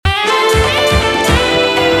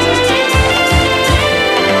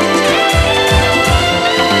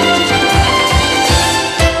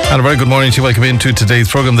And a very good morning to you. Welcome into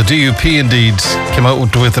today's programme. The DUP indeed came out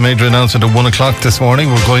with a major announcement at 1 o'clock this morning.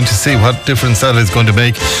 We're going to see what difference that is going to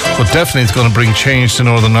make, but definitely it's going to bring change to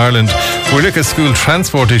Northern Ireland. We look at school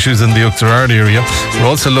transport issues in the Oughterard area. We're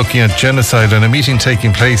also looking at genocide and a meeting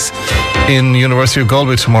taking place in University of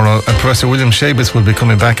Galway tomorrow. And Professor William Seamus will be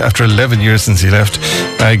coming back after 11 years since he left,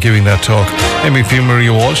 giving that talk. MEP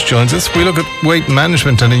Maria Walsh joins us. We look at weight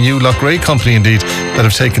management and a new Loughrea company indeed that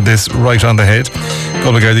have taken this right on the head.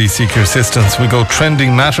 Galway Gardaí seek your assistance. We go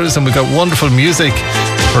trending matters and we got wonderful music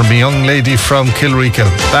from a young lady from Kilreekle.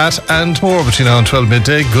 That and more between now and 12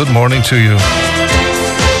 midday. Good morning to you.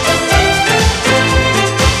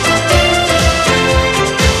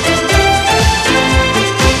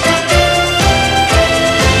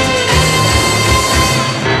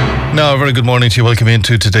 Now, a very good morning to you. Welcome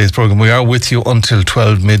into today's programme. We are with you until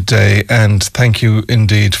 12 midday, and thank you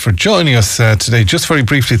indeed for joining us today. Just very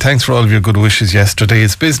briefly, thanks for all of your good wishes yesterday.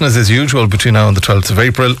 It's business as usual between now and the 12th of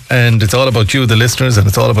April, and it's all about you, the listeners, and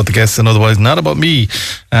it's all about the guests and otherwise, not about me.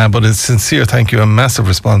 But a sincere thank you, a massive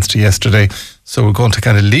response to yesterday. So we're going to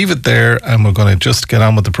kind of leave it there and we're going to just get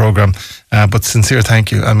on with the programme. But sincere thank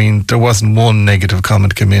you. I mean, there wasn't one negative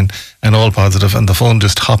comment come in and all positive, and the phone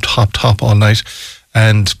just hopped all night,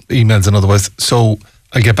 and emails and otherwise. So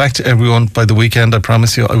I'll get back to everyone by the weekend. I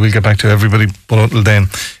promise you I will get back to everybody. But until then,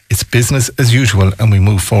 it's business as usual and we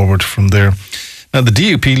move forward from there. Now, the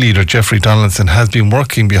DUP leader, Jeffrey Donaldson, has been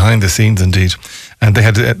working behind the scenes indeed. And they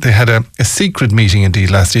had a secret meeting indeed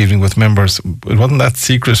last evening with members. It wasn't that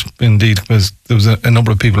secret indeed, because there was a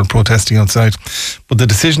number of people protesting outside. But the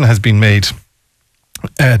decision has been made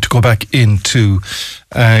to go back into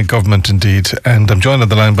government indeed. And I'm joined on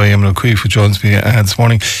the line by Eamon O'Keefe, who joins me this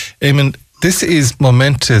morning. Eamon, this is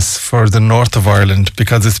momentous for the north of Ireland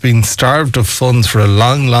because it's been starved of funds for a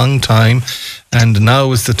long time, and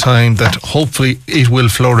now is the time that hopefully it will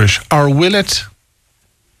flourish. Or will it?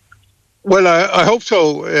 Well, I hope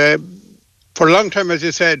so. For a long time, as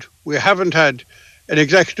you said, we haven't had an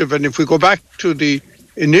executive, and if we go back to the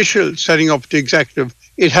initial setting up the executive,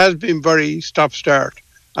 it has been very stop-start.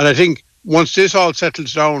 And I think once this all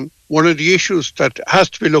settles down, one of the issues that has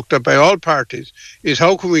to be looked at by all parties is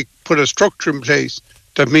how can we put a structure in place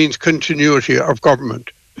that means continuity of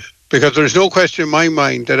government. Because there's no question in my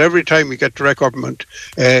mind that every time we get direct government,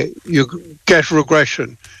 you get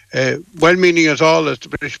regression. Well-meaning as all as the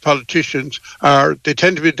British politicians are, they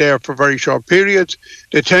tend to be there for very short periods.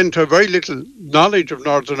 They tend to have very little knowledge of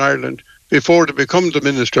Northern Ireland before they become the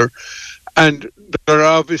minister. And there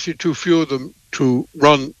are obviously too few of them to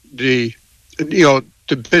run the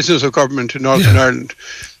business of government in Northern Ireland.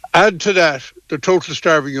 Add to that the total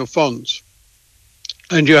starving of funds,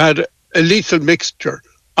 and you had a lethal mixture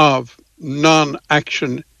of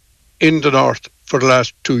non-action in the north for the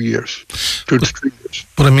last 2 years, 2 to 3 years.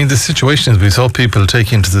 But I mean, the situation is we saw people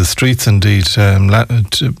taking to the streets indeed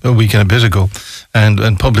a week and a bit ago,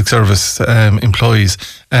 and public service employees.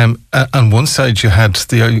 On one side you had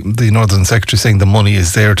the Northern Secretary saying the money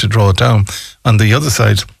is there to draw it down. On the other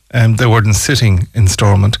side, they weren't sitting in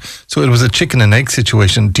Stormont. So it was a chicken and egg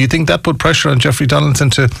situation. Do you think that put pressure on Jeffrey Donaldson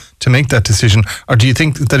to make that decision? Or do you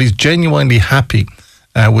think that he's genuinely happy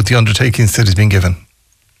with the undertakings that he's been given?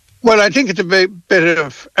 Well, I think it's a bit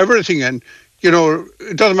of everything. And,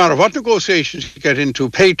 it doesn't matter what negotiations you get into,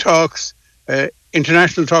 pay talks,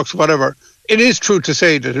 international talks, whatever. It is true to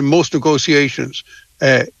say that in most negotiations,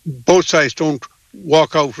 both sides don't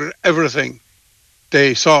walk out with everything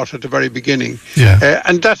they sought at the very beginning.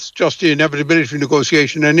 And that's just the inevitability of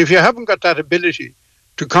negotiation. And if you haven't got that ability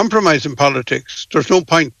to compromise in politics, there's no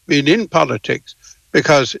point being in politics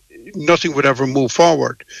because nothing would ever move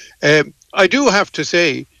forward. I do have to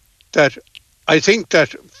say that I think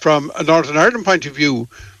that from a Northern Ireland point of view,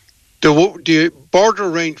 the border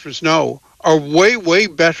arrangements now are way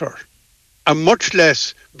better and much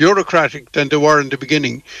less bureaucratic than they were in the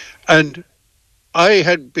beginning. And I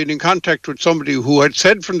had been in contact with somebody who had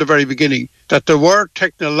said from the very beginning that there were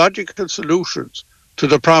technological solutions to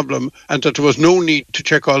the problem and that there was no need to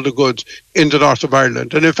check all the goods in the north of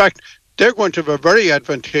Ireland. And in fact, they're going to have a very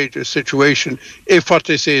advantageous situation if what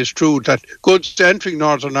they say is true, that goods entering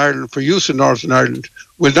Northern Ireland for use in Northern Ireland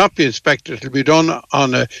will not be inspected. It will be done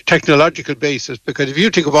on a technological basis, because if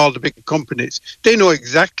you think of all the big companies, they know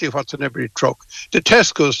exactly what's in every truck. The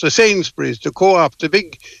Tesco's, the Sainsbury's, the Co-op, the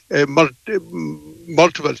big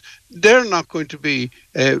multiples, they're not going to be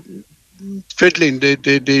fiddling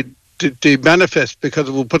the manifest because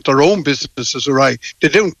it will put their own businesses awry. They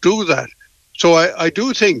don't do that. So I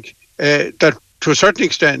do think that to a certain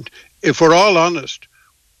extent, if we're all honest,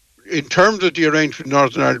 in terms of the arrangement in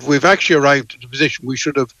Northern Ireland, we've actually arrived at the position we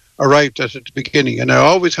should have arrived at the beginning. And I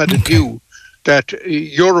always had a view that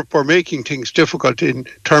Europe were making things difficult in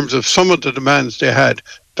terms of some of the demands they had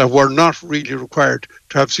that were not really required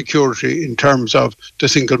to have security in terms of the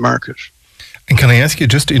single market. And can I ask you,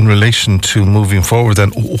 just in relation to moving forward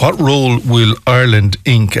then, what role will Ireland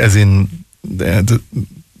Inc., as in the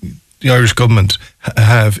Irish government,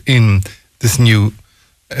 have in this new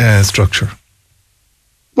structure?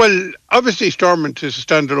 Well, obviously Stormont is a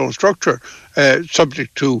standalone structure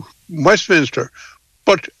subject to Westminster,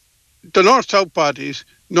 but the North-South bodies,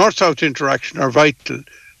 North-South interaction are vital.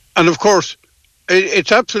 And of course,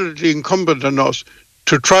 it's absolutely incumbent on us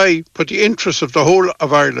to try put the interests of the whole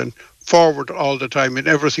of Ireland forward all the time in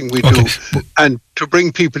everything we do, and to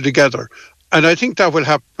bring people together. And I think that will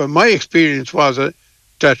happen. My experience was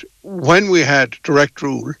that when we had direct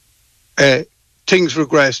rule, things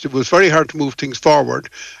regressed. It was very hard to move things forward.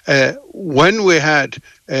 When we had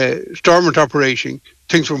Stormont operating,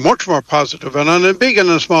 things were much more positive. And on a big and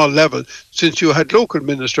a small level, since you had local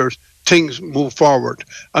ministers, things moved forward.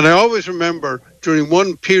 And I always remember during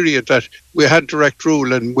one period that we had direct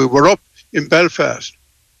rule and we were up in Belfast,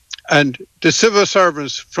 and the civil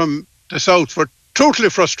servants from the south were totally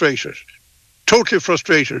frustrated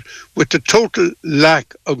with the total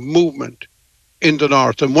lack of movement in the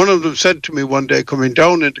north. And one of them said to me one day, coming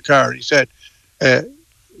down in the car, he said, the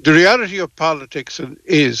reality of politics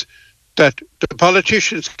is that the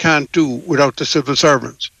politicians can't do without the civil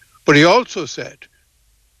servants. But he also said,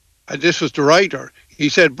 and this was the writer, he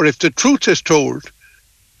said, but if the truth is told,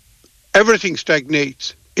 everything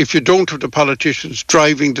stagnates if you don't have the politicians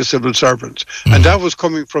driving the civil servants. And that was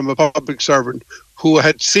coming from a public servant who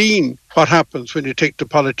had seen what happens when you take the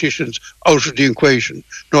politicians out of the equation.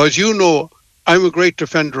 Now, as you know, I'm a great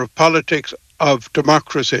defender of politics, of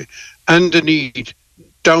democracy, and the need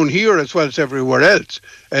down here as well as everywhere else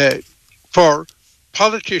for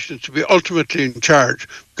politicians to be ultimately in charge,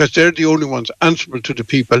 because they're the only ones answerable to the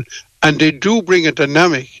people, and they do bring a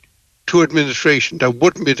dynamic to administration that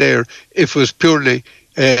wouldn't be there if it was purely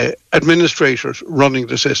administrators running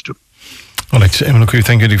the system. Well, look,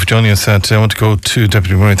 thank you for joining us. I want to go to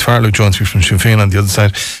Deputy Mairead Farrell, who joins me from Sinn Féin on the other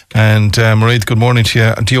side. And Mairead, good morning to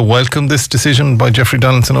you. Do you welcome this decision by Jeffrey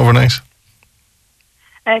Donaldson overnight?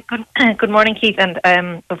 Good morning, Keith.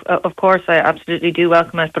 And of course, I absolutely do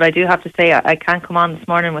welcome it. But I do have to say, I can't come on this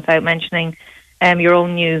morning without mentioning your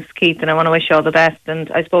own news, Keith, and I want to wish you all the best.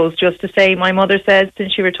 And I suppose just to say, my mother says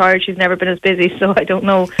since she retired she's never been as busy, so I don't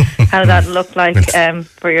know how that looked like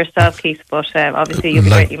for yourself, Keith, but obviously you'll be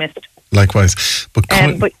greatly missed. Likewise. But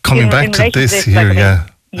coming back to this here, yeah.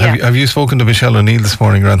 Have you spoken to Michelle O'Neill this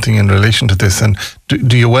morning or anything in relation to this, and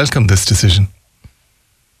do you welcome this decision?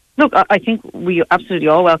 Look, I think we absolutely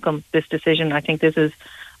all welcome this decision. I think this is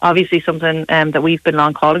obviously something that we've been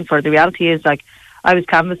long calling for. The reality is, like, I was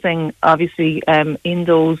canvassing, obviously, in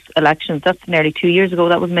those elections. That's nearly 2 years ago.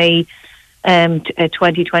 That was May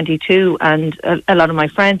 2022. And a lot of my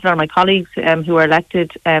friends, a lot of my colleagues who were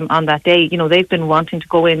elected on that day, you know, they've been wanting to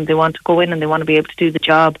go in. They want to go in and they want to be able to do the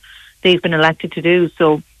job they've been elected to do.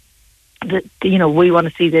 So, we want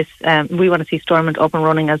to see this. We want to see Stormont up and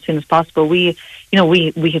running as soon as possible. We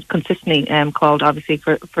had consistently called, obviously,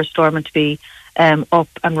 for Stormont to be up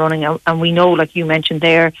and running, and we know, like you mentioned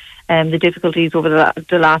there, the difficulties over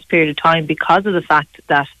the last period of time because of the fact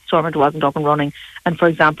that Stormont wasn't up and running. And for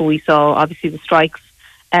example, we saw obviously the strikes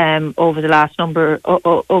over the last number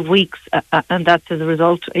of weeks, and that's as a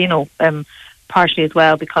result, partially as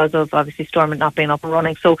well because of obviously Stormont not being up and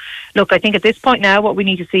running. So look, I think at this point now what we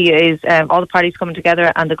need to see is all the parties coming together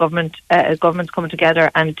and the government's coming together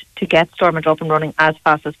and to get Stormont up and running as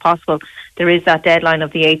fast as possible. There is that deadline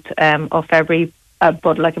of the 8th of February,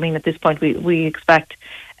 but at this point we expect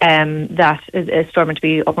that Stormont to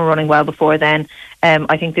be up and running well before then.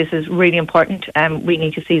 I think this is really important. We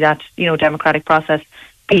need to see that democratic process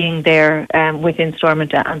being there within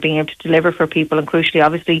Stormont and being able to deliver for people, and crucially,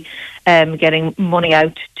 obviously, getting money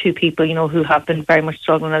out to people who have been very much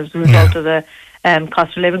struggling as a result of the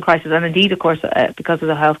cost of living crisis, and indeed, of course, because of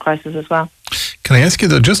the health crisis as well. Can I ask you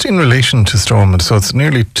though, just in relation to Stormont, so it's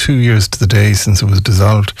nearly 2 years to the day since it was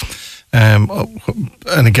dissolved. And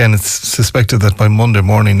again, it's suspected that by Monday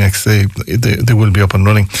morning next day they will be up and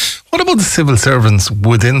running. What about the civil servants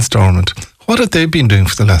within Stormont? What have they been doing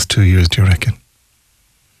for the last 2 years, do you reckon?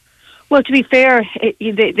 Well, to be fair,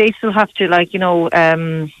 they still have to,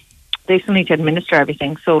 they still need to administer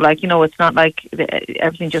everything. So, it's not like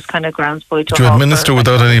everything just kind of grounds fully to a halt. Do you administer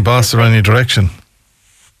without any boss or any direction?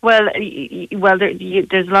 Well,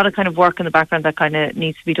 there's a lot of kind of work in the background that kind of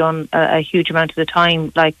needs to be done a huge amount of the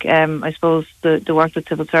time. I suppose the work that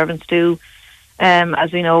civil servants do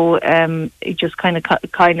as we know, it just kind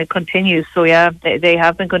of continues. So yeah, they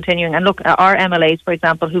have been continuing. And look, our MLAs, for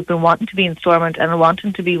example, who've been wanting to be in Stormont and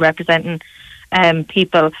wanting to be representing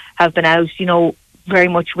people, have been out, very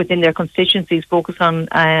much within their constituencies, focused on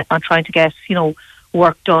trying to get,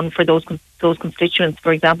 work done for those constituents.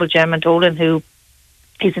 For example, Gemma Dolan, who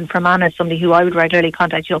is in Fermanagh, is somebody who I would regularly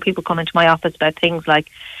contact. People come into my office about things like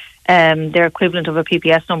their equivalent of a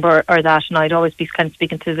PPS number or that, and I'd always be kind of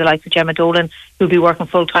speaking to the likes of Gemma Dolan, who'd be working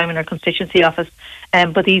full time in her constituency office.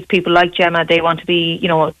 But these people like Gemma, they want to be,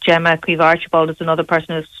 Gemma Cueva Archibald is another person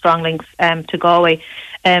who has strong links to Galway,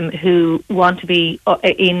 who want to be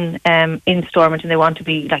in Stormont, and they want to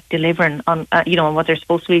be like delivering on on what they're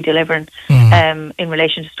supposed to be delivering in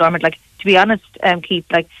relation to Stormont. Like, to be honest, Keith,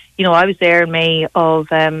 I was there in May of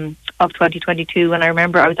 2022, and I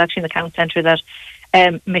remember I was actually in the county centre that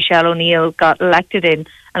Michelle O'Neill got elected in,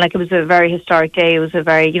 and it was a very historic day. It was a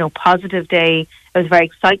very positive day. It was a very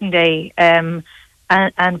exciting day, and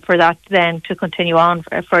for that then to continue on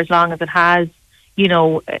for as long as it has,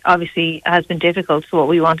 obviously has been difficult. So what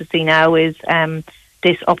we want to see now is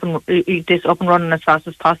this up and running as fast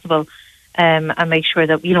as possible, and make sure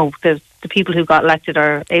that the people who got elected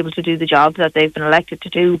are able to do the job that they've been elected to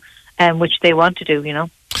do, which they want to do.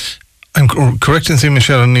 I'm correct in saying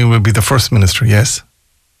Michelle O'Neill will be the first minister, yes?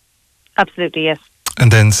 Absolutely, yes.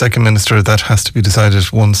 And then second minister, that has to be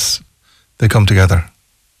decided once they come together.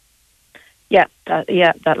 Yeah,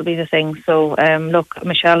 that'll be the thing. So, look,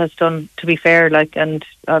 Michelle has done, to be fair, and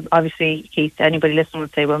obviously, Keith, anybody listening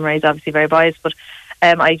would say, well, Marie's obviously very biased, but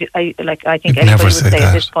I think anybody would say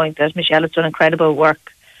at this point that Michelle has done incredible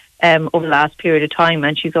work over the last period of time,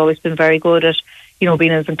 and she's always been very good at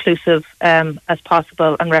being as inclusive as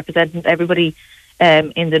possible and representing everybody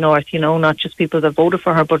in the north, not just people that voted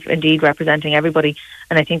for her, but indeed representing everybody.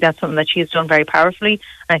 And I think that's something that she has done very powerfully,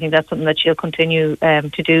 and I think that's something that she'll continue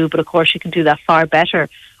to do. But of course, she can do that far better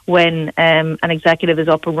when an executive is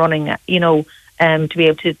up and running, to be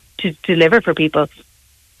able to deliver for people.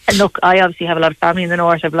 And look, I obviously have a lot of family in the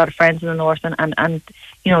north, I have a lot of friends in the north, and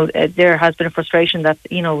there has been a frustration that,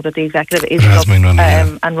 that the executive isn't up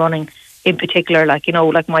and running. In particular, like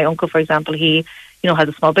my uncle, for example, he, has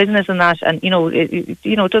a small business and that, and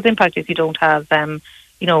it does impact if you don't have, a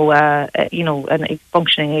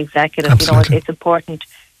functioning executive. Absolutely. It's important,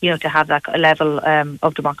 to have that level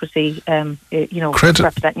of democracy,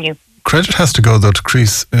 representing you. Credit has to go though to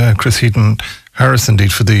Chris Heaton Harris,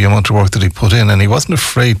 indeed, for the amount of work that he put in, and he wasn't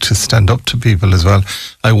afraid to stand up to people as well.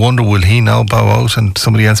 I wonder, will he now bow out and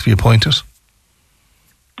somebody else be appointed?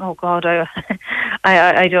 Oh God,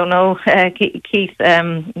 I don't know, Keith. He's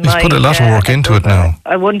put a lot of work into it now.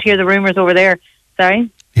 I wouldn't hear the rumours over there. Sorry.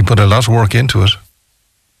 He put a lot of work into it.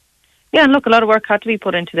 Yeah, and look, a lot of work had to be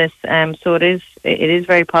put into this. So it is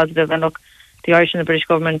very positive. And look, the Irish and the British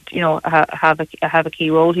government, have a key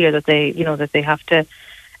role here that they have to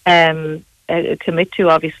commit to.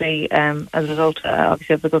 Obviously, as a result,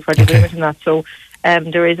 obviously of the Good Friday Agreement and that. So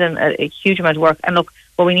there is a huge amount of work. And look,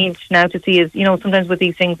 what we need now to see is, sometimes with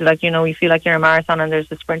these things, you feel like you're a marathon and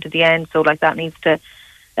there's a sprint at the end. So that needs to,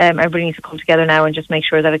 everybody needs to come together now and just make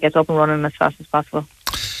sure that it gets up and running as fast as possible.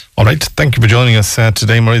 All right, thank you for joining us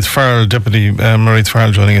today. Maurice Farrell, Deputy Maurice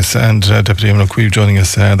Farrell joining us, and Deputy Eamon O'Queeve joining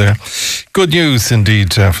us there. Good news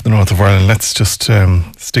indeed for the north of Ireland. Let's just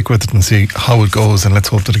stick with it and see how it goes, and let's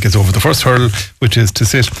hope that it gets over the first hurdle, which is to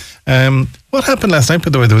sit. What happened last night,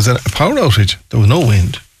 by the way? There was a power outage. There was no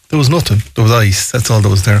wind. There was nothing. There was ice. That's all that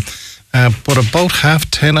was there. But about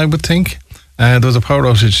 10:30, I would think, there was a power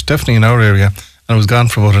outage, definitely in our area, and it was gone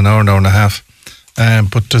for about an hour and a half.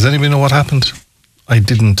 But does anybody know what happened? I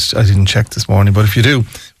didn't check this morning, but if you do,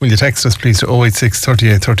 will you text us please to 086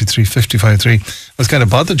 38 33 55 3. I was kind of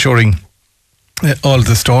bothered during all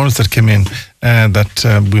the storms that came in that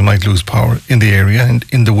we might lose power in the area and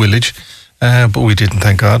in the village, but we didn't,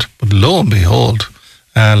 thank God. But lo and behold,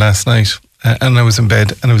 last night, and I was in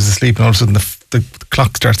bed and I was asleep, and all of a sudden the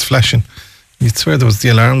clock starts flashing. You'd swear there was the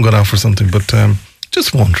alarm going off or something, but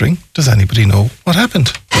just wondering, does anybody know what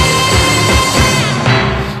happened?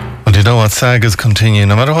 Well, you know what, sagas continue.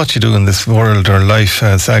 No matter what you do in this world or life,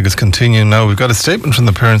 sagas continue. Now, we've got a statement from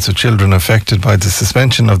the parents of children affected by the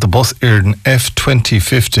suspension of the Bus Eireann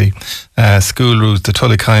F2050 school route, the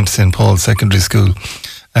Tullykind St. Paul's Secondary School.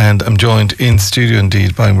 And I'm joined in studio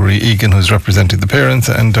indeed by Marie Egan, who's representing the parents,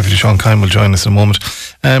 and Deputy Sean Kine will join us in a moment.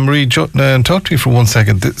 Marie, talk to me for 1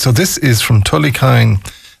 second. So this is from Tullykind,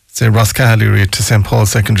 say Roscahill area, to St.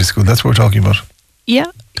 Paul's Secondary School. That's what we're talking about.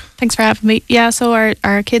 Yeah, thanks for having me. Yeah, so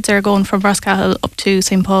our kids are going from Roscahill up to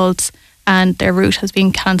St. Paul's, and their route has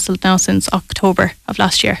been cancelled now since October of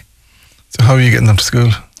last year. So how are you getting them to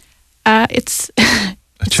school? It's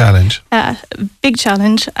a challenge. A big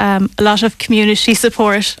challenge. A lot of community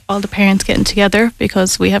support, all the parents getting together,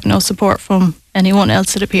 because we have no support from anyone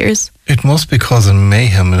else, it appears. It must be causing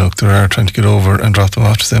mayhem in Oughterard, trying to get over and drop them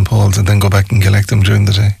off to St. Paul's and then go back and collect them during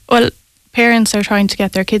the day. Well, parents are trying to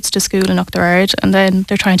get their kids to school in Oughterard, and then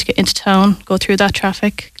they're trying to get into town, go through that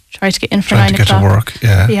traffic, try to get in for 9 o'clock. Trying to get to work,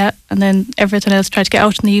 yeah. Yeah, and then everything else, try to get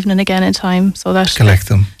out in the evening again in time so that collect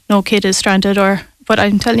them. No kid is stranded. But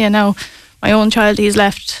I'm telling you now, my own child, he's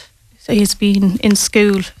left, so he's been in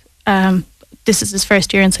school. This is his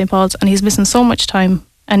first year in St. Paul's, and he's missing so much time,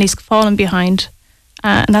 and he's fallen behind,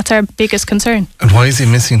 and that's our biggest concern. And why is he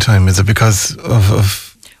missing time? Is it because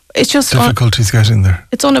of it's just difficulties getting there?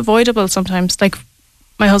 It's unavoidable sometimes. Like,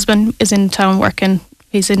 my husband is in town working.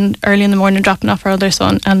 He's in early in the morning dropping off our other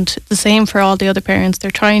son, and the same for all the other parents.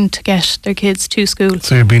 They're trying to get their kids to school.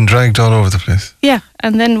 So you're being dragged all over the place? Yeah,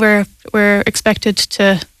 and then we're expected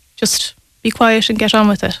to just be quiet and get on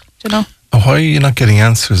with it, you know? Why are you not getting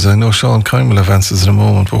answers? I know Sean Kine will have answers in a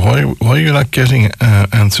moment, but why are you not getting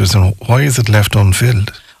answers, and why is it left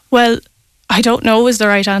unfilled? Well, I don't know is the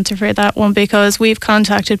right answer for that one, because we've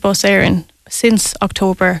contacted Bus Eireann since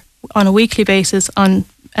October on a weekly basis, and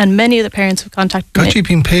many of the parents have contacted me. God, you've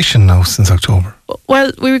been patient now since October.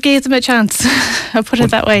 Well, we gave them a chance. I'll put it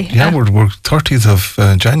that way. Yeah, we're 30th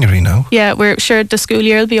of January now. Yeah, we're sure the school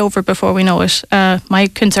year will be over before we know it. My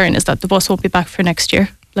concern is that the bus won't be back for next year.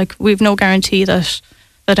 Like, we've no guarantee that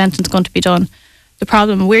anything's going to be done. The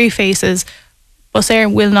problem we face is Bus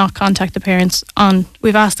Eireann will not contact the parents.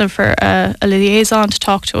 We've asked them for a liaison to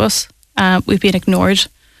talk to us. We've been ignored.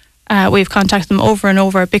 We've contacted them over and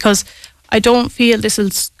over, because I don't feel this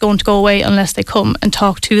is going to go away unless they come and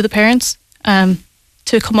talk to the parents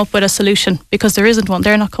to come up with a solution, because there isn't one.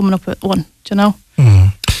 They're not coming up with one, do you know?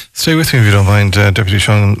 Mm. Stay with me if you don't mind. Deputy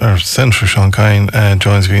Sean, or Senator Sean Kine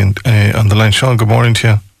joins me on the line. Sean, good morning to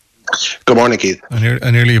you. Good morning, Keith.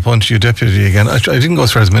 I nearly appointed you deputy again. I didn't go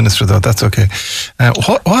as far as minister, though. That's okay.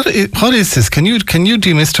 What is this? Can you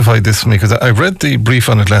demystify this for me? Because I read the brief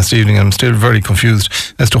on it last evening, and I'm still very confused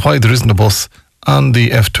as to why there isn't a bus on the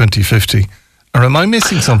F2050. Or am I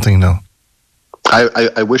missing something now?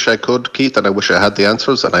 I wish I could, Keith, and I wish I had the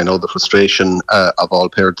answers, and I know the frustration of all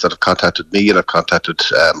parents that have contacted me, and I've contacted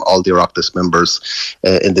all the Oireachtas members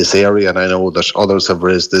in this area, and I know that others have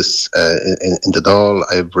raised this in the Dáil.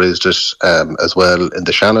 I've raised it as well in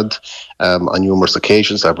the Shannon on numerous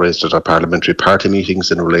occasions. I've raised it at parliamentary party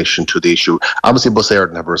meetings in relation to the issue. Obviously, Bus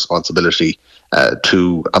Eireann have a responsibility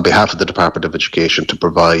on behalf of the Department of Education, to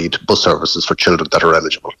provide bus services for children that are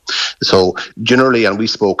eligible. So generally, and we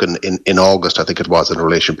spoke in August, I think it was, in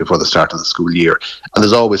relation before the start of the school year, and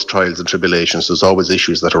there's always trials and tribulations, there's always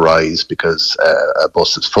issues that arise because a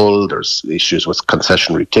bus is full, there's issues with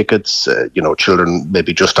concessionary tickets, children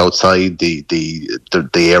maybe just outside the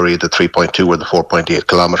area, the 3.2 or the 4.8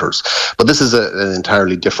 kilometres. But this is an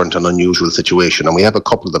entirely different and unusual situation, and we have a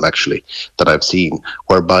couple of them actually that I've seen,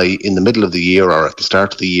 whereby in the middle of the year or at the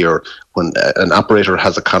start of the year, when an operator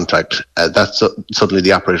has a contract, suddenly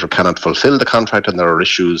the operator cannot fulfil the contract, and there are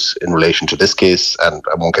issues in relation to this case, and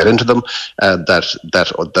I won't get into them,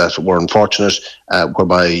 that were unfortunate,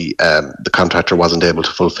 whereby the contractor wasn't able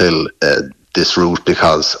to fulfil this route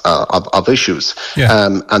because of issues.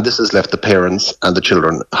 Yeah. And this has left the parents and the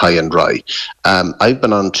children high and dry. I've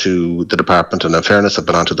been on to the department, and in fairness, I've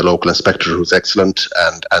been on to the local inspector, who's excellent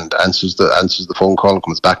and answers the phone call and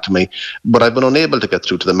comes back to me. But I've been unable to get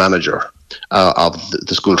through to the manager of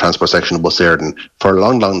the school transport section of Bus Eireann for a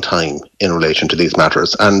long time in relation to these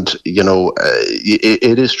matters. And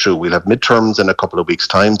it is true, we'll have midterms in a couple of weeks'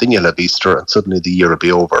 time, then you'll have Easter, and suddenly the year will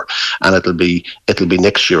be over, and it'll be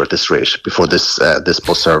next year at this rate before this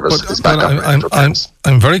bus service is back up.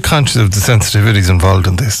 I'm very conscious of the sensitivities involved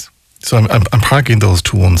in this, so I'm parking those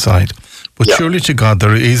to one side. But surely to God,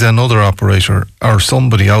 there is another operator or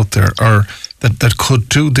somebody out there that could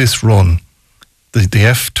do this run, the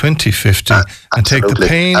F2050, and take the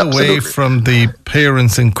pain away from the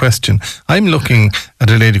parents in question. I'm looking at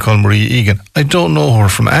a lady called Marie Egan. I don't know her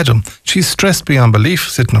from Adam. She's stressed beyond belief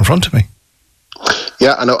sitting in front of me.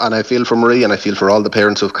 Yeah, I know, and I feel for Marie, and I feel for all the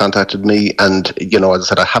parents who've contacted me. And, as I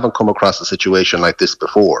said, I haven't come across a situation like this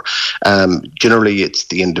before. Generally, it's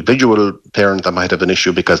the individual parent that might have an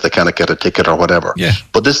issue because they cannot get a ticket or whatever. Yeah.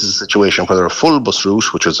 But this is a situation where a full bus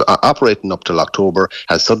route, which was operating up till October,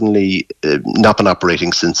 has suddenly not been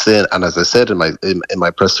operating since then. And as I said in my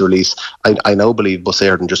press release, I now believe Bus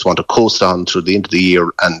Eireann just want to coast on through the end of the year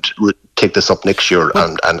and take this up next year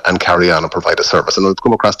and carry on and provide a service. And we've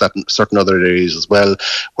come across that in certain other areas as well,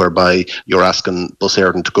 whereby you're asking Bus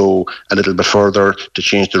Eireann to go a little bit further to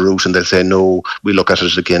change the route, and they'll say, no, we look at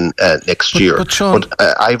it again next year. But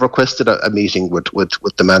I've requested a meeting with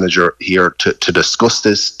the manager here to discuss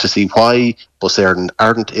this, to see why Bus Eireann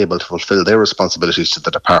aren't able to fulfil their responsibilities to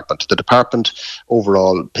the department. The department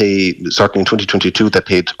overall certainly in 2022, they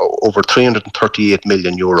paid over €338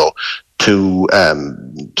 million to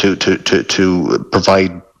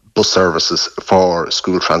provide bus services for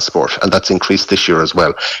school transport, and that's increased this year as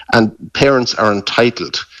well. And parents are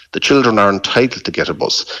entitled, the children are entitled to get a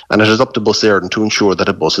bus, and it is up to Bus Eireann to ensure that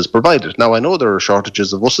a bus is provided. Now, I know there are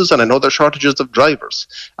shortages of buses, and I know there are shortages of drivers,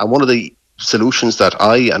 and one of the solutions that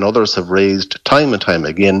I and others have raised time and time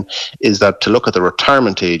again is that to look at the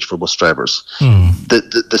retirement age for bus drivers.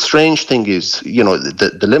 The strange thing is,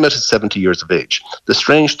 the limit is 70 years of age. The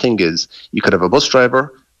strange thing is you could have a bus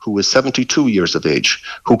driver who is 72 years of age,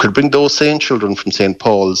 who could bring those same children from St.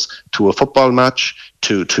 Paul's to a football match,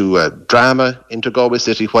 to a drama into Galway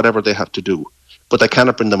City, whatever they have to do. But they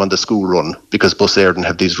cannot bring them on the school run because Bus Eireann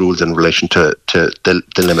have these rules in relation to the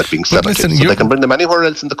limit being 70. So they can bring them anywhere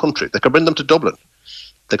else in the country. They can bring them to Dublin.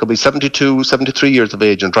 They could be 72, 73 years of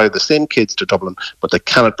age and drive the same kids to Dublin, but they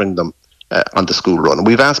cannot bring them on the school run.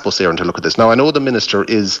 We've asked Bus Eireann to look at this. Now, I know the Minister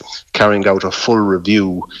is carrying out a full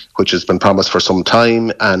review, which has been promised for some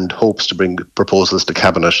time, and hopes to bring proposals to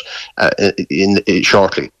Cabinet in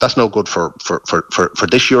shortly. That's no good for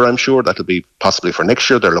this year, I'm sure. That'll be possibly for next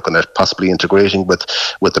year. They're looking at possibly integrating with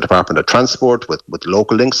the Department of Transport, with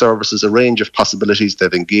local link services, a range of possibilities.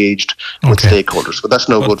 They've engaged with stakeholders. But that's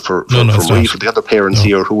no good for the other parents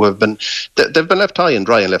here who have been, they've been left high and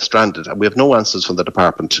dry and left stranded. And we have no answers from the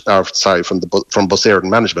department, from Bus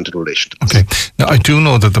Eireann management in relation to this. Okay. Now, I do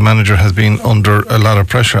know that the manager has been under a lot of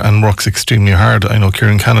pressure and works extremely hard. I know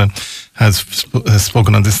Kieran Cannon has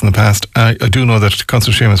spoken on this in the past. I do know that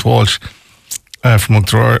Councillor Seamus Walsh from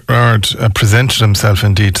Oughterard presented himself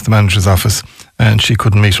indeed to the manager's office, and she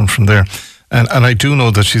couldn't meet him from there. And I do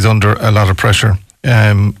know that she's under a lot of pressure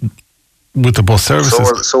with the bus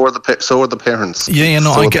services. So are the parents. Yeah,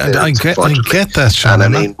 I get that, Sean.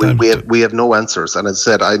 And I mean, we have no answers. And as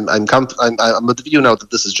I said, I'm of the view now that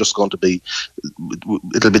this is just going to be,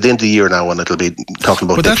 it'll be the end of the year now, and it'll be talking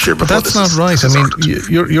about next year. But that's not right. I mean,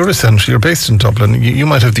 you're essentially, you're based in Dublin. You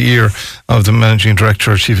might have the ear of the managing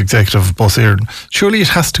director or chief executive of Bus Eireann. Surely it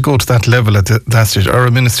has to go to that level at that stage, or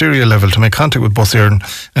a ministerial level, to make contact with Bus Eireann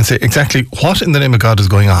and say exactly what in the name of God is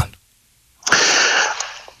going on.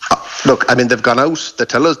 Look, I mean, they've gone out, they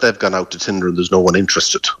tell us they've gone out to Tinder and there's no one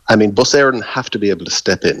interested. I mean, Bus Eireann have to be able to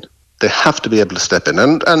step in. They have to be able to step in.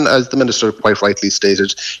 And as the Minister quite rightly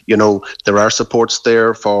stated, there are supports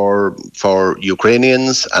there for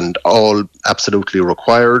Ukrainians, and all absolutely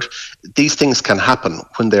required. These things can happen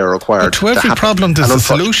when they are required. But to every problem there's a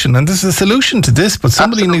solution, and there's a solution to this, but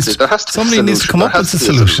somebody needs to come up with a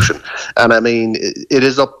solution. And I mean, it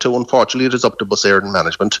is up to Bus Eireann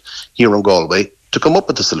management here in Galway to come up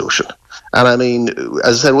with a solution. And I mean,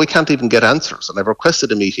 as I said, we can't even get answers. And I've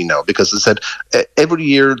requested a meeting now because, as I said, every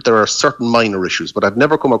year there are certain minor issues, but I've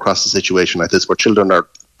never come across a situation like this where children are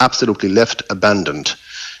absolutely left abandoned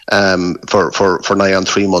for nigh on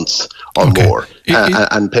 3 months or more.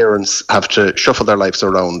 And parents have to shuffle their lives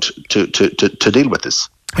around to deal with this.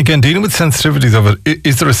 Again, dealing with sensitivities of it,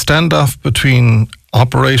 is there a standoff between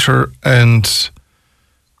operator and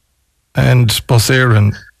Bus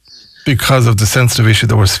Eireann because of the sensitive issue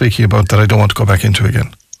that we're speaking about that I don't want to go back into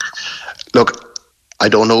again? Look, I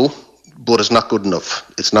don't know, but it's not good enough.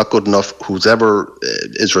 It's not good enough whoever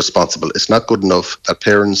is responsible. It's not good enough that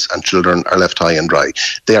parents and children are left high and dry.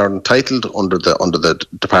 They are entitled under the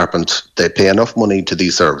department. They pay enough money to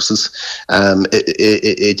these services.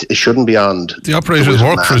 It shouldn't be on the operators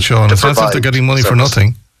work for it, Sean. It's not as if they're getting money for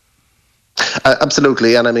nothing.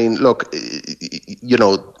 Absolutely. And I mean, look,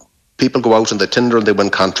 people go out and they tender and they win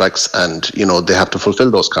contracts, and they have to fulfill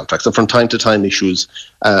those contracts. And from time to time, issues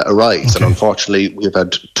arise. Okay. And unfortunately, we've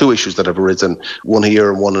had two issues that have arisen: one here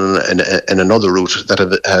and one in another route that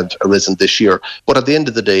have arisen this year. But at the end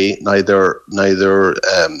of the day, neither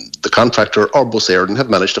the contractor or Bus Eireann have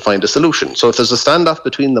managed to find a solution. So if there's a standoff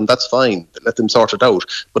between them, that's fine. Let them sort it out.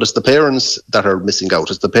 But it's the parents that are missing out.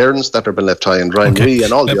 It's the parents that have been left high and dry. Okay. And we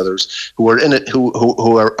and all the others who are in it, who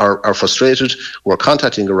are frustrated, who are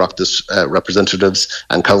contacting Oireachtas representatives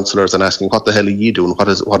and councillors and asking, what the hell are you doing? What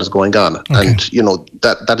is going on? Okay. And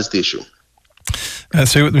that is the issue.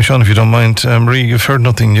 Stay with me, Sean, if you don't mind. Marie, you've heard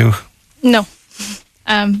nothing new. No.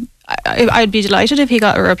 I'd be delighted if he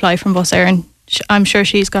got a reply from Bus Eireann. I'm sure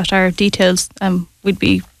she's got our details. We'd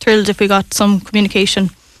be thrilled if we got some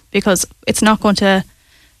communication because it's not going to.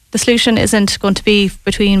 The solution isn't going to be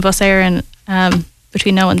between Bus Eireann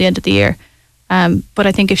between now and the end of the year. But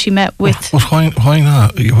I think if she met with... But why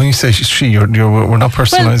not? When you say she, we're not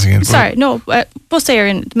personalising it. Sorry, no, Bus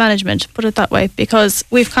Eireann management, put it that way, because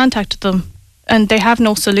we've contacted them and they have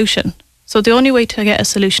no solution. So the only way to get a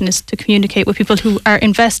solution is to communicate with people who are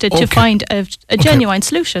invested to find a genuine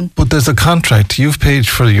solution. But there's a contract. You've paid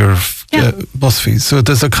for your bus fees. So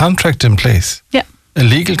there's a contract in place. Yeah. A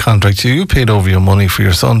legal contract. So you paid over your money for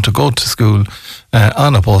your son to go to school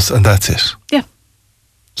on a bus, and that's it. Yeah.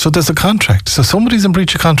 So there's a contract. So somebody's in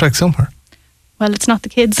breach of contract somewhere. Well, it's not the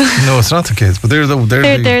kids. No, it's not the kids, but they're the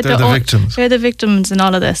victims. They're the victims in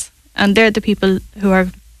all of this, and they're the people who are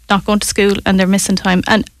not going to school and they're missing time,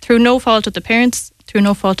 and through no fault of the parents, through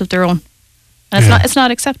no fault of their own. And it's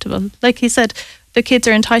not acceptable. Like he said, the kids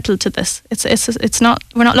are entitled to this. It's not.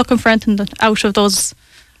 We're not looking for anything out of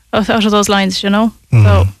those lines, you know.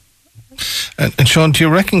 So. And Sean, do you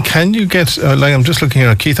reckon, can you get, like I'm just looking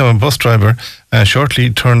here, Keith, I'm a bus driver,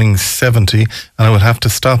 shortly turning 70, and I will have to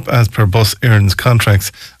stop as per Bus Eireann's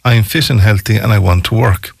contracts. I am fit and healthy and I want to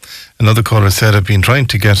work. Another caller said, I've been trying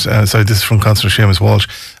to get, this is from Councillor Seamus Walsh,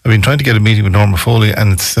 I've been trying to get a meeting with Norma Foley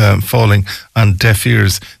and it's falling on deaf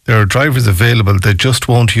ears. There are drivers available, they just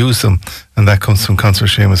won't use them. And that comes from Councillor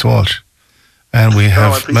Seamus Walsh. And we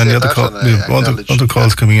have many other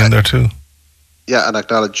calls coming in there too. Yeah, and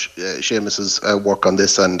acknowledge Seamus's work on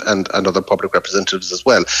this and other public representatives as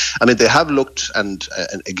well. I mean, they have looked, and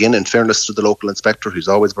again, in fairness to the local inspector, who's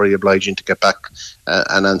always very obliging to get back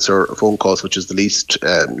and answer phone calls, which is the least,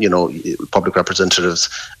 public representatives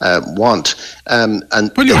want. And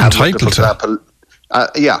well, you're entitled to.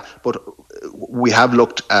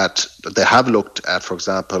 But they have looked at, for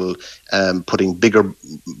example, putting bigger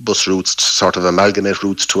bus routes, sort of amalgamate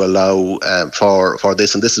routes to allow for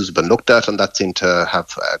this, and this has been looked at, and that seemed to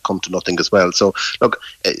have come to nothing as well. So, look,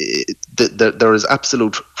 there is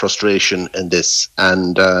absolute frustration in this,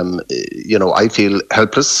 and I feel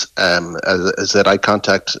helpless. As I said, I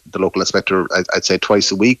contact the local inspector, I'd say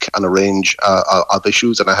twice a week on a range of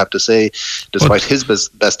issues, and I have to say, despite his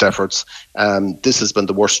best efforts, this has been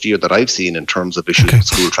the worst year that I've seen in terms of issues with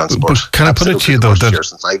school transport. But can I put it to you though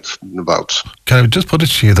Can I just put it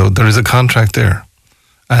to you though, there is a contract there.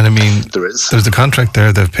 And I mean, there's a contract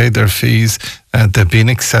there, they've paid their fees, they've been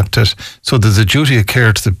accepted. So there's a duty of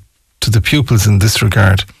care to the pupils in this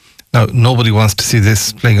regard. Now, nobody wants to see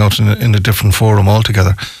this playing out in a different forum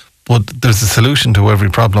altogether, but there's a solution to every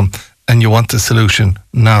problem, and you want the solution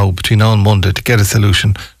now, between now and Monday, to get a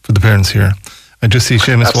solution for the parents here. I just see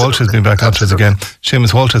Seamus Walsh has been back onto us again.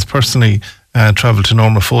 Seamus Walsh has personally travelled to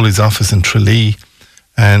Norma Foley's office in Tralee,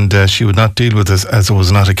 and she would not deal with this as it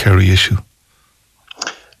was not a Kerry issue.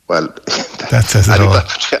 Well, that says it all.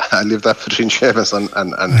 I leave that between Seamus and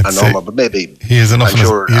Norma, but maybe he has enough. He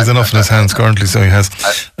has enough in his hands currently, so he has.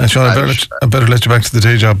 Sean, I better let you back to the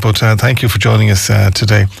day job, but thank you for joining us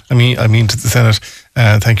today. I mean to the Senate.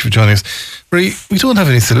 Thank you for joining us. Marie, we don't have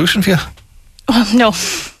any solution for you. No.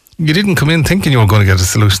 You didn't come in thinking you were going to get a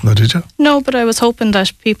solution, though, did you? No, but I was hoping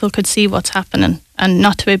that people could see what's happening and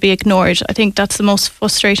not to be ignored. I think that's the most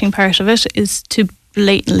frustrating part of it, is to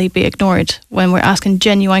blatantly be ignored when we're asking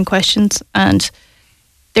genuine questions, and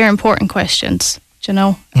they're important questions. You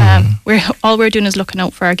know, all we're doing is looking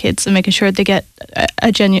out for our kids and making sure they get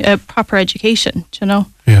a proper education. You know,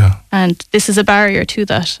 and this is a barrier to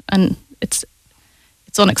that, and it's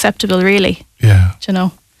unacceptable, really. Yeah, you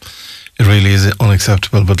know. It really is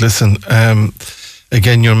unacceptable. But listen,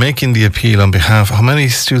 again, you're making the appeal on behalf. How many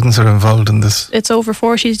students are involved in this? It's over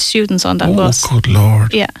 40 students on that bus. Oh, good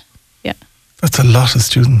Lord. Yeah. That's a lot of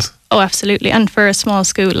students. Oh, absolutely. And for a small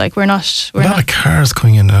school, like we're not... A lot of cars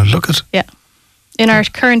coming in now. Look at it. Yeah. In our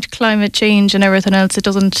current climate change and everything else, it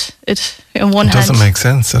doesn't make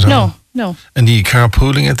sense at all. No. And are you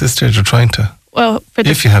carpooling at this stage, or trying to? Well,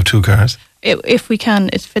 if you have two cars. If we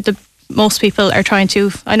can, most people are trying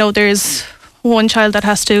to. I know there's one child that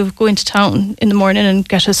has to go into town in the morning and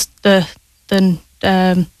get us the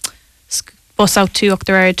bus out to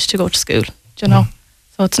Oughterard to go to school. Do you know?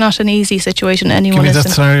 So it's not an easy situation. Anyone. Give me that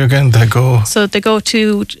scenario again. They go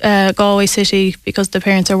to Galway City because the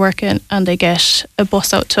parents are working, and they get a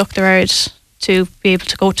bus out to Oughterard to be able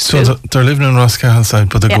to go to school. So they're living in Roscahill side,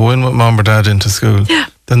 but they go in with mum or dad into school. Yeah.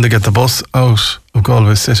 Then they get the bus out of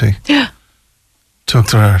Galway City. Yeah. To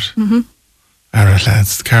Oughterard. All right,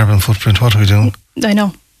 lads, the carbon footprint, what are we doing? I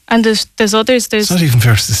know. And there's others. It's not even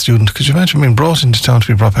fair to the student. Could you imagine being brought into town to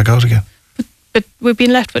be brought back out again? But we've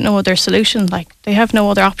been left with no other solution. Like, they have no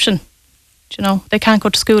other option. Do you know, they can't go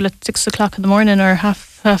to school at 6 o'clock in the morning or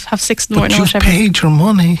half 6 in the morning. But you've paid your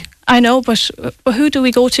money. I know, but who do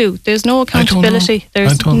we go to? There's no accountability.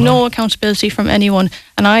 There's no accountability from anyone.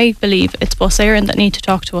 And I believe it's Bus Eireann that need to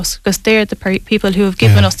talk to us, because they're the people who have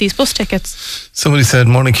given us these bus tickets. Somebody said,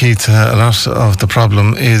 morning Keith, a lot of the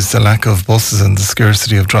problem is the lack of buses and the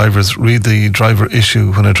scarcity of drivers. Read the driver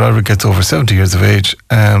issue. When a driver gets over 70 years of age,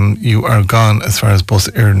 you are gone as far as Bus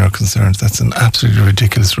Eireann are concerned. That's an absolutely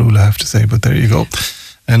ridiculous rule, I have to say, but there you go.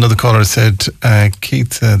 Another caller said,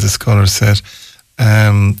 Keith, this caller said,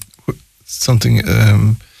 something,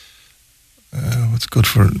 what's good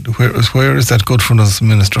for, where is that good for us,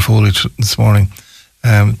 Minister Foley, this morning?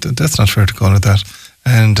 That's not fair to call it that.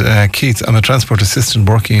 And Keith, I'm a transport assistant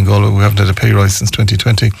working in Galway. We haven't had a pay rise since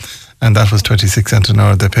 2020, and that was 26 cents an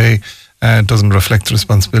hour. The pay doesn't reflect the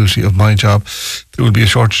responsibility of my job. There will be a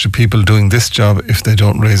shortage of people doing this job if they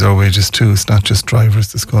don't raise our wages too. It's not just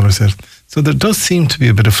drivers, the scholar said. So there does seem to be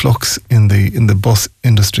a bit of flux in the bus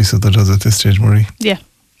industry, so there does at this stage, Marie. Yeah,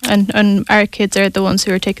 and our kids are the ones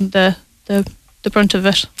who are taking the brunt of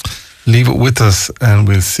it. Leave it with us and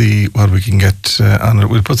we'll see what we can get on it.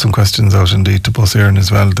 We'll put some questions out indeed to Bus Eireann as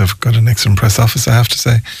well. They've got an excellent press office, I have to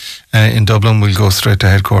say, in Dublin. We'll go straight to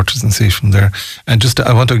headquarters and see from there. And just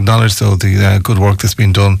I want to acknowledge though the good work that's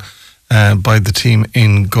been done by the team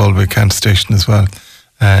in Galway Cant Station as well.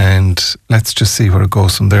 And let's just see where it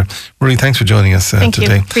goes from there. Marie, thanks for joining us Thank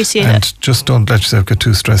today. you. Appreciate it. And just don't let yourself get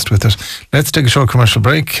too stressed with it. Let's take a short commercial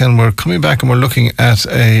break and we're coming back and we're looking at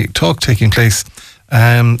a talk taking place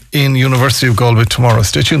in University of Galway tomorrow.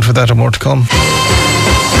 Stay tuned for that and more to come.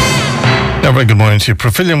 Now, very good morning to you.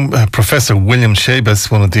 Professor William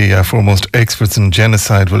Shebas, one of the foremost experts in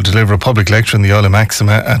genocide, will deliver a public lecture in the Aula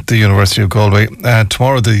Maxima at the University of Galway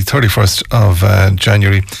tomorrow, the 31st of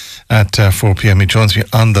January at 4 p.m. He joins me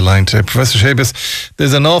on the line today. Professor Shebas,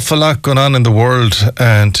 there's an awful lot going on in the world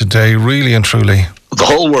today, really and truly. The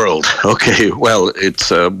whole world. Okay. Well,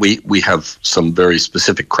 it's we have some very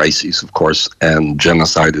specific crises, of course, and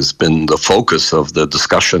genocide has been the focus of the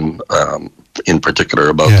discussion, in particular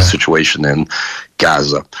about the situation in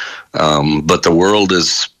Gaza. But the world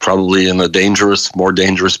is probably in a more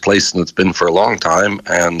dangerous place than it's been for a long time,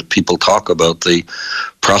 and people talk about the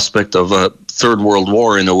prospect of a third world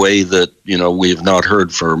war in a way that we've not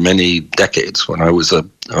heard for many decades. When I was a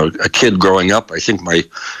kid growing up, I think my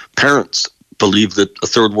parents believed that a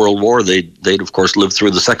third world war, they'd of course lived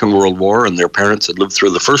through the Second World War, and their parents had lived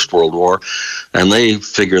through the First World War, and they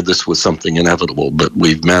figured this was something inevitable. But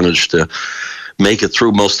we've managed to make it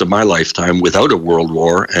through most of my lifetime without a world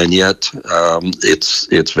war, and yet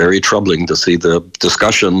it's very troubling to see the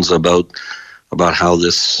discussions about how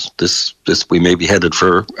this we may be headed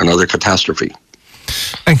for another catastrophe.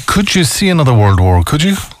 And could you see another world war? Could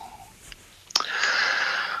you?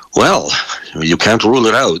 Well, you can't rule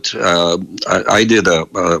it out. I did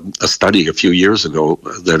a study a few years ago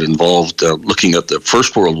that involved looking at the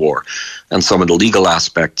First World War and some of the legal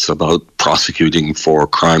aspects about prosecuting for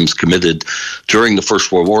crimes committed during the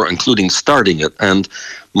First World War, including starting it. And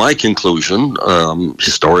my conclusion,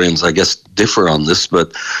 historians, I guess, differ on this,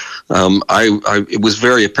 but it was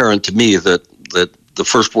very apparent to me that the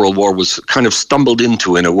First World War was kind of stumbled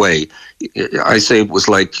into in a way. I say it was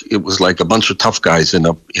like a bunch of tough guys in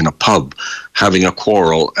a pub having a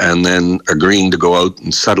quarrel and then agreeing to go out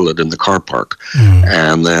and settle it in the car park,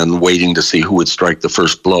 and then waiting to see who would strike the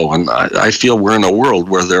first blow. And I feel we're in a world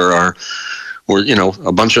where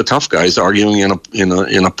a bunch of tough guys arguing in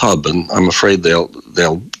a pub, and I'm afraid they'll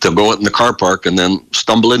go out in the car park and then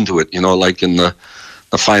stumble into it, like in the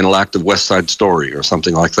final act of West Side Story or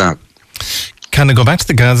something like that. Can I go back to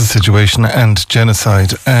the Gaza situation and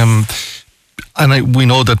genocide? We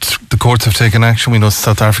know that the courts have taken action. We know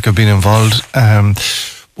South Africa have been involved.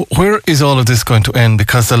 Where is all of this going to end?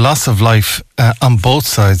 Because the loss of life on both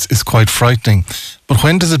sides is quite frightening. But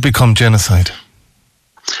when does it become genocide?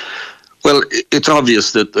 Well, it's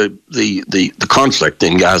obvious that the conflict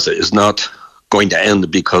in Gaza is not going to end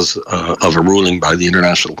because of a ruling by the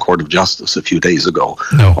International Court of Justice a few days ago.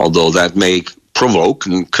 No. Although that may provoke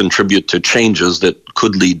and contribute to changes that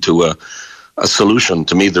could lead to a solution.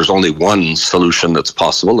 To me, there's only one solution that's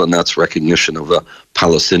possible, and that's recognition of a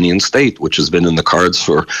Palestinian state, which has been in the cards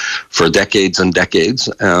for decades and decades,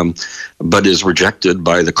 but is rejected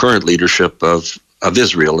by the current leadership of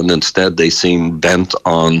Israel. And instead, they seem bent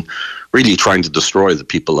on really trying to destroy the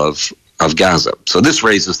people of Gaza. So this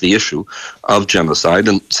raises the issue of genocide,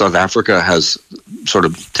 and South Africa has sort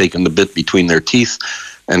of taken the bit between their teeth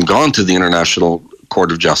and gone to the International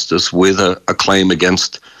Court of Justice with a claim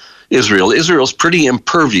against Israel. Israel's pretty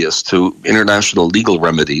impervious to international legal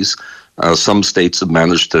remedies. Some states have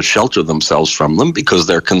managed to shelter themselves from them because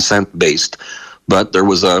they're consent-based. But there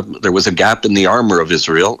was a gap in the armor of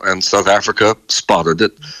Israel, and South Africa spotted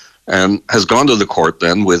it and has gone to the court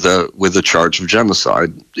then with a charge of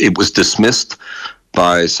genocide. It was dismissed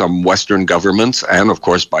by some Western governments and, of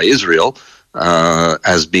course, by Israel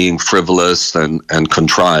as being frivolous and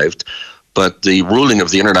contrived. But the ruling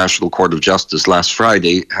of the International Court of Justice last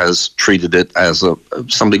Friday has treated it as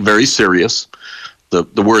something very serious.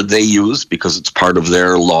 The word they use, because it's part of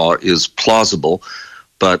their law, is plausible.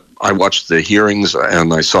 But I watched the hearings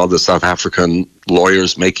and I saw the South African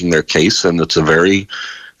lawyers making their case, and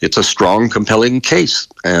it's a strong, compelling case.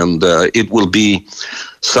 And it will be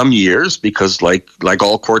some years, because like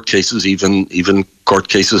all court cases, even court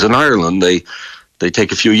cases in Ireland, they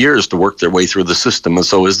take a few years to work their way through the system, and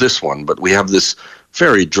so is this one. But we have this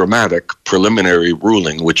very dramatic preliminary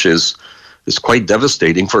ruling, which is quite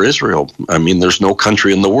devastating for Israel. I mean, there's no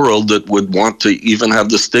country in the world that would want to even have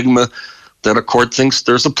the stigma that a court thinks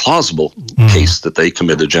there's a plausible case that they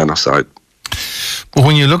committed genocide. But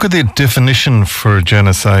when you look at the definition for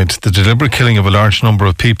genocide, the deliberate killing of a large number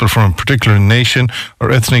of people from a particular nation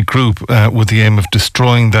or ethnic group with the aim of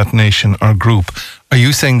destroying that nation or group, are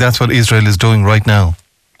you saying that's what Israel is doing right now?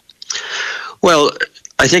 Well,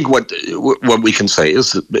 I think what we can say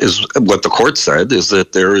is what the court said, is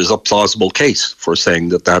that there is a plausible case for saying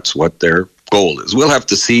that that's what their goal is. We'll have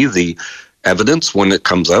to see the evidence when it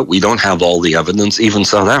comes out. We don't have all the evidence. Even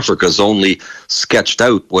South Africa's only sketched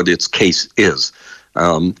out what its case is.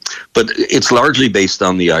 But it's largely based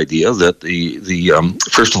on the idea that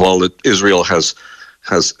first of all, that Israel has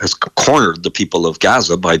cornered the people of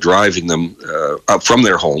Gaza by driving them up from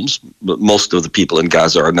their homes. Most of the people in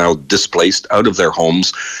Gaza are now displaced out of their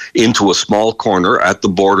homes into a small corner at the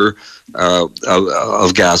border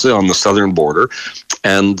of Gaza, on the southern border,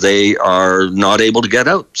 and they are not able to get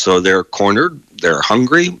out. So they're cornered, they're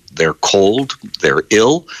hungry, they're cold, they're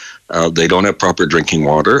ill, they don't have proper drinking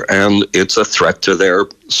water, and it's a threat to their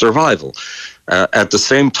survival. At the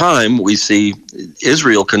same time, we see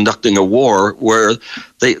Israel conducting a war where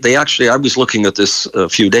they actually, I was looking at this a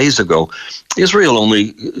few days ago, Israel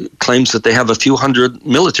only claims that they have a few hundred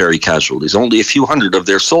military casualties. Only a few hundred of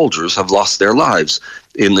their soldiers have lost their lives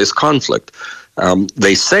in this conflict.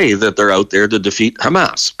 They say that they're out there to defeat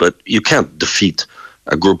Hamas, but you can't defeat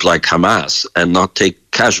a group like Hamas and not take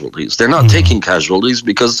casualties. They're not taking casualties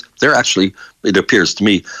because they're actually, it appears to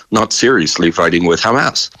me, not seriously fighting with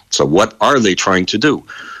Hamas. So what are they trying to do?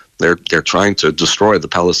 They're trying to destroy the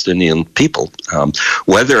Palestinian people.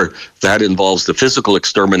 Whether that involves the physical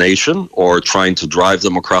extermination or trying to drive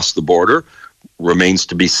them across the border remains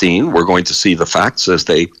to be seen. We're going to see the facts as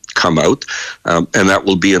they come out, and that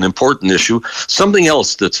will be an important issue. Something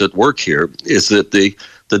else that's at work here is that the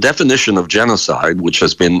definition of genocide, which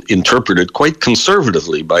has been interpreted quite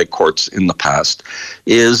conservatively by courts in the past,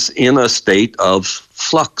 is in a state of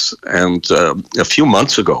flux. And a few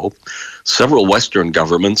months ago, several Western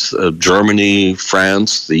governments, Germany,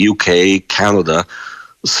 France, the UK, Canada,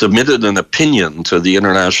 submitted an opinion to the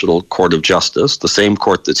International Court of Justice, the same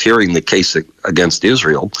court that's hearing the case against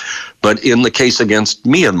Israel, but in the case against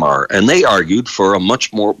Myanmar. And they argued for a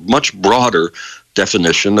much broader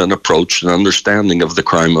definition and approach and understanding of the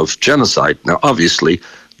crime of genocide. Now, obviously,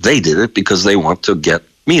 they did it because they want to get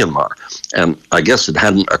Myanmar. And I guess it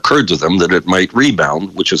hadn't occurred to them that it might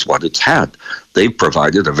rebound, which is what it's had. They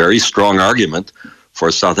provided a very strong argument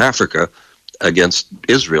for South Africa against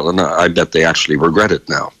Israel, and I bet they actually regret it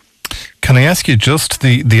now. Can I ask you just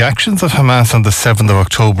the actions of Hamas on the 7th of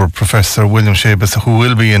October, Professor William Shabas, who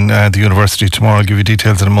will be in the university tomorrow, I'll give you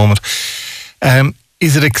details in a moment.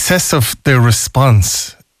 Is it excessive, their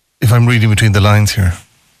response, if I'm reading between the lines here?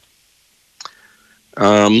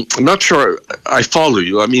 I'm not sure I follow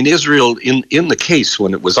you. I mean, Israel, in the case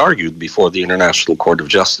when it was argued before the International Court of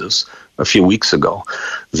Justice a few weeks ago,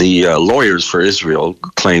 the lawyers for Israel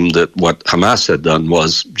claimed that what Hamas had done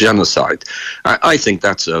was genocide. I think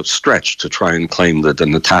that's a stretch to try and claim that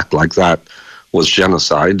an attack like that was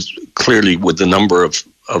genocide. Clearly, with the number of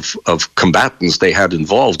combatants they had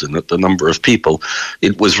involved in it, the number of people,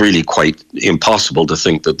 it was really quite impossible to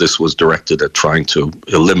think that this was directed at trying to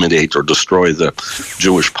eliminate or destroy the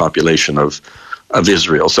Jewish population of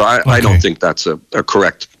Israel. So I don't think that's a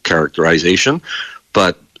correct characterization,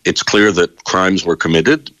 but it's clear that crimes were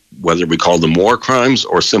committed, whether we call them war crimes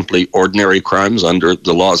or simply ordinary crimes under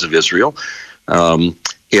the laws of Israel.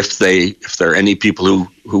 If there are any people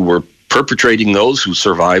who were perpetrating those who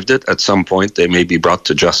survived it, at some point they may be brought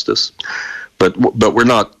to justice. But we're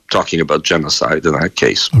not talking about genocide in that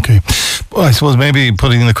case. Okay. Well, I suppose maybe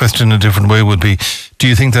putting the question a different way would be, do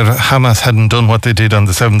you think that Hamas hadn't done what they did on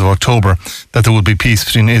the 7th of October, that there would be peace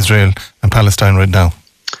between Israel and Palestine right now?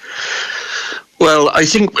 Well, I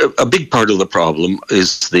think a big part of the problem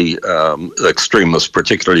is the extremists,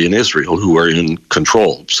 particularly in Israel, who are in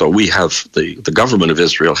control. So we have the government of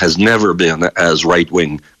Israel has never been as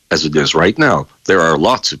right-wing as it is right now. There are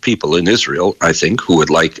lots of people in Israel, I think, who would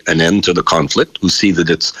like an end to the conflict, who see that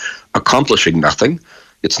it's accomplishing nothing.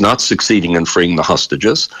 It's not succeeding in freeing the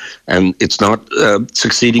hostages, and it's not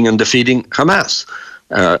succeeding in defeating Hamas.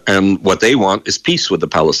 And what they want is peace with the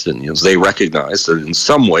Palestinians. They recognize that in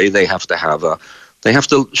some way they have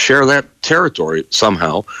to share that territory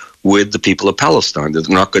somehow with the people of Palestine. They're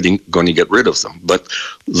not going to get rid of them. But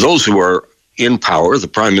those who are in power, the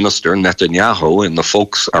Prime Minister Netanyahu and the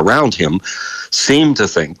folks around him, seem to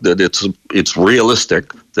think that it's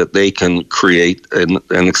realistic that they can create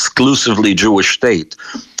an exclusively Jewish state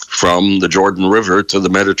from the Jordan River to the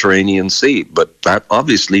Mediterranean Sea. But that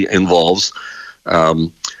obviously involves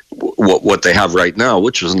what they have right now,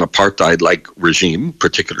 which is an apartheid-like regime,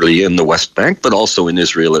 particularly in the West Bank, but also in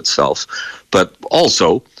Israel itself, but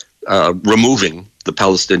also removing the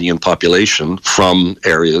Palestinian population from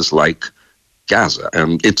areas like Gaza.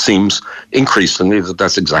 And it seems increasingly that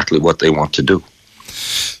that's exactly what they want to do.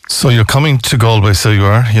 So you're coming to Galway, so you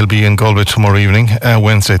are. You'll be in Galway tomorrow evening,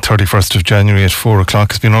 Wednesday, 31st of January at 4 o'clock.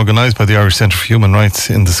 It's been organised by the Irish Centre for Human Rights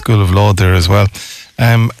in the School of Law there as well.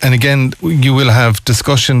 And again, you will have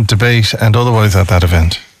discussion, debate and otherwise at that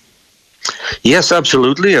event. Yes,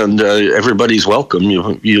 absolutely, and everybody's welcome.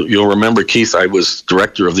 You'll remember, Keith, I was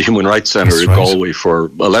director of the Human Rights Centre at Galway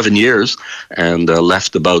for 11 years and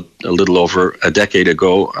left about a little over a decade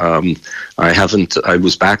ago. I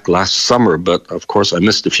was back last summer, but of course I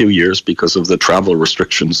missed a few years because of the travel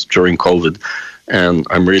restrictions during COVID. And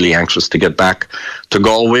I'm really anxious to get back to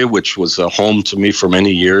Galway, which was a home to me for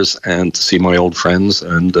many years, and to see my old friends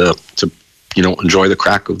and to enjoy the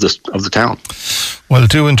crack of the town. Well,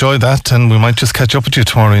 do enjoy that, and we might just catch up with you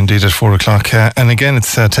tomorrow indeed at 4 o'clock. And again,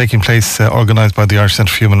 it's taking place, organised by the Irish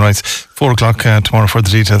Centre for Human Rights. 4 o'clock tomorrow. Further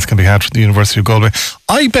details can be had from the University of Galway.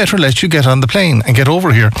 I better let you get on the plane and get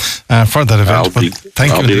over here for that event.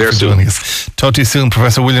 Thank you for joining us. Talk to you soon.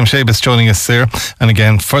 Professor William Shabas joining us there. And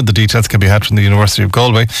again, further details can be had from the University of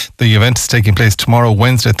Galway. The event is taking place tomorrow,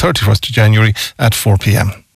 Wednesday, 31st of January at 4 p.m.